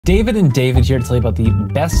David and David here to tell you about the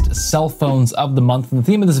best cell phones of the month. And the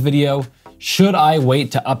theme of this video, should I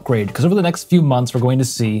wait to upgrade? Because over the next few months, we're going to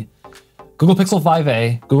see Google Pixel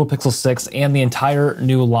 5a, Google Pixel 6, and the entire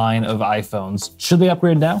new line of iPhones. Should they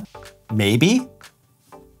upgrade now? Maybe.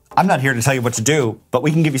 I'm not here to tell you what to do, but we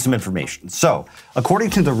can give you some information. So, according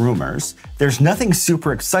to the rumors, there's nothing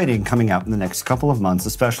super exciting coming out in the next couple of months,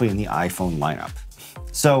 especially in the iPhone lineup.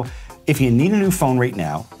 So, if you need a new phone right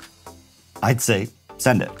now, I'd say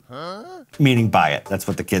send it. Meaning buy it. That's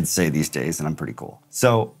what the kids say these days, and I'm pretty cool.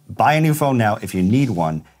 So buy a new phone now if you need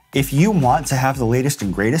one. If you want to have the latest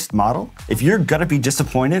and greatest model, if you're gonna be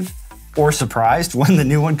disappointed or surprised when the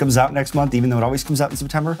new one comes out next month, even though it always comes out in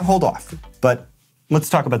September, hold off. But let's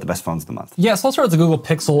talk about the best phones of the month. Yeah, so let's start with the Google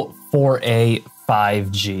Pixel 4a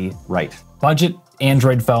 5G. Right. Budget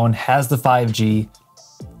Android phone, has the 5G.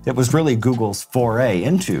 It was really Google's foray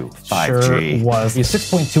into 5G. Sure was. The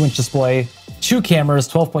 6.2-inch display, 2 cameras,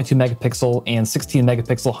 12.2 megapixel and 16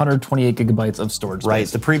 megapixel, 128 gigabytes of storage space. Right,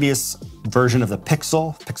 the previous version of the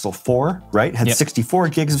Pixel, Pixel 4, right, had 64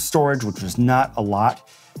 gigs of storage, which was not a lot.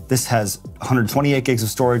 This has 128 gigs of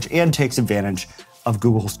storage and takes advantage of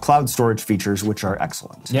Google's cloud storage features, which are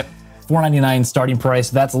excellent. Yep. $499 starting price.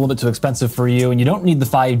 That's a little bit too expensive for you, and you don't need the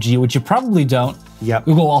 5G, which you probably don't. Yep.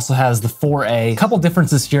 Google also has the 4A. A couple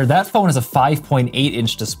differences here. That phone has a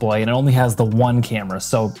 5.8-inch display, and it only has the 1 camera.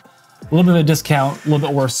 So a little bit of a discount, a little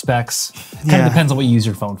bit worse specs. Kind of depends on what you use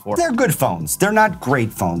your phone for. They're good phones. They're not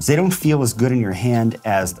great phones. They don't feel as good in your hand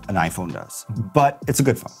as an iPhone does, but it's a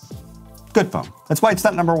good phone. Good phone. That's why it's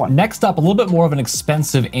not number one. Next up, a little bit more of an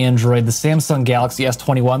expensive Android, the Samsung Galaxy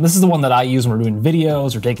S21. This is the one that I use when we're doing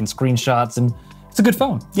videos or taking screenshots, and it's a good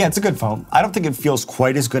phone. Yeah, it's a good phone. I don't think it feels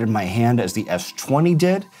quite as good in my hand as the S20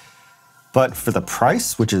 did, but for the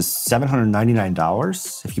price, which is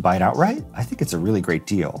 $799, if you buy it outright, I think it's a really great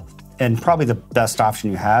deal. And probably the best option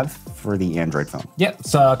you have for the Android phone. Yeah,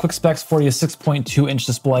 so quick specs for you, 6.2-inch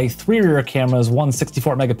display, 3 rear cameras, 1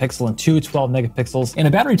 64 megapixel and 2 12 megapixels, and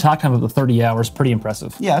a battery talk time of 30 hours, pretty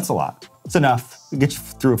impressive. Yeah, that's a lot. It's enough. It gets you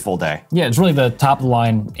through a full day. Yeah, it's really the top of the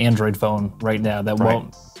line Android phone right now that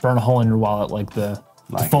won't burn a hole in your wallet like the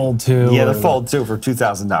Fold 2. Yeah, the Fold 2 for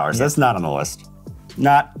 $2,000. That's not on the list.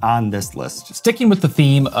 Not on this list. Sticking with the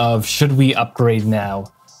theme of should we upgrade now,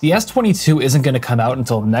 the S22 isn't going to come out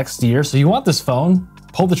until next year, so you want this phone,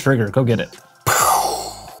 pull the trigger, go get it.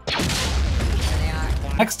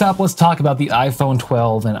 Next up, let's talk about the iPhone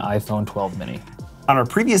 12 and iPhone 12 mini. On our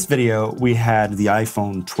previous video, we had the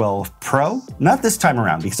iPhone 12 Pro. Not this time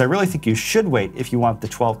around, because I really think you should wait if you want the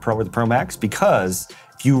 12 Pro or the Pro Max, because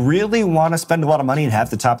if you really want to spend a lot of money and have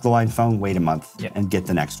the top-of-the-line phone, wait a month and get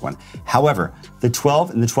the next one. However, the 12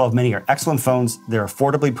 and the 12 mini are excellent phones. They're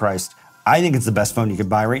affordably priced. I think it's the best phone you could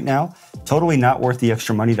buy right now. Totally not worth the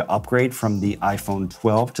extra money to upgrade from the iPhone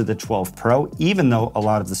 12 to the 12 Pro, even though a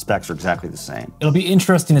lot of the specs are exactly the same. It'll be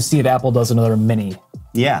interesting to see if Apple does another mini.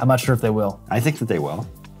 Yeah. I'm not sure if they will. I think that they will.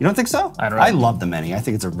 You don't think so? I don't know. I love the mini. I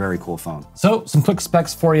think it's a very cool phone. So some quick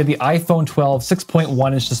specs for you. The iPhone 12,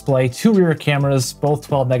 6.1-inch display, 2 rear cameras, both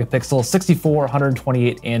 12 megapixels, 64,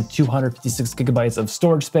 128, and 256 gigabytes of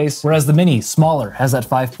storage space. Whereas the mini, smaller, has that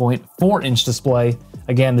 5.4-inch display.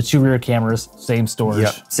 Again, the 2 rear cameras, same storage.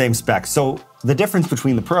 Yep, same specs. So the difference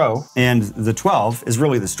between the Pro and the 12 is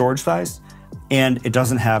really the storage size, and it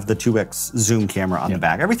doesn't have the 2x zoom camera on the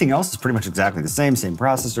back. Everything else is pretty much exactly the same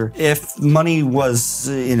processor. If money was,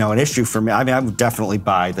 an issue for me, I mean, I would definitely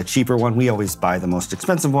buy the cheaper one. We always buy the most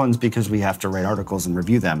expensive ones because we have to write articles and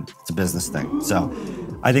review them. It's a business thing. So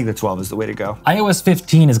I think the 12 is the way to go. iOS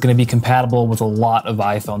 15 is going to be compatible with a lot of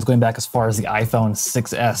iPhones, going back as far as the iPhone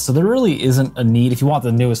 6S. So there really isn't a need. If you want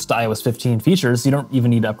the newest iOS 15 features, you don't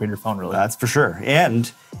even need to upgrade your phone, really. That's for sure. And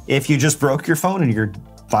if you just broke your phone and you're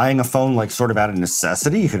buying a phone like sort of out of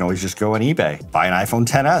necessity, you can always just go on eBay. Buy an iPhone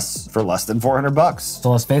XS for less than $400.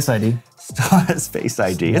 Still has Face ID. Still has Face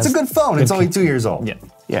ID. It's a good phone. It's only 2 years old.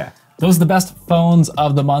 Yeah. Those are the best phones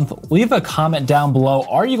of the month. Leave a comment down below.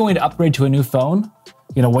 Are you going to upgrade to a new phone?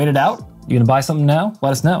 You gonna wait it out? You gonna buy something now?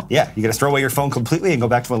 Let us know. Yeah, you gonna throw away your phone completely and go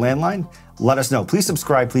back to a landline? Let us know. Please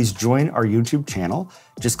subscribe. Please join our YouTube channel.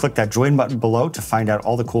 Just click that join button below to find out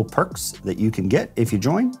all the cool perks that you can get if you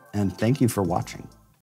join. And thank you for watching.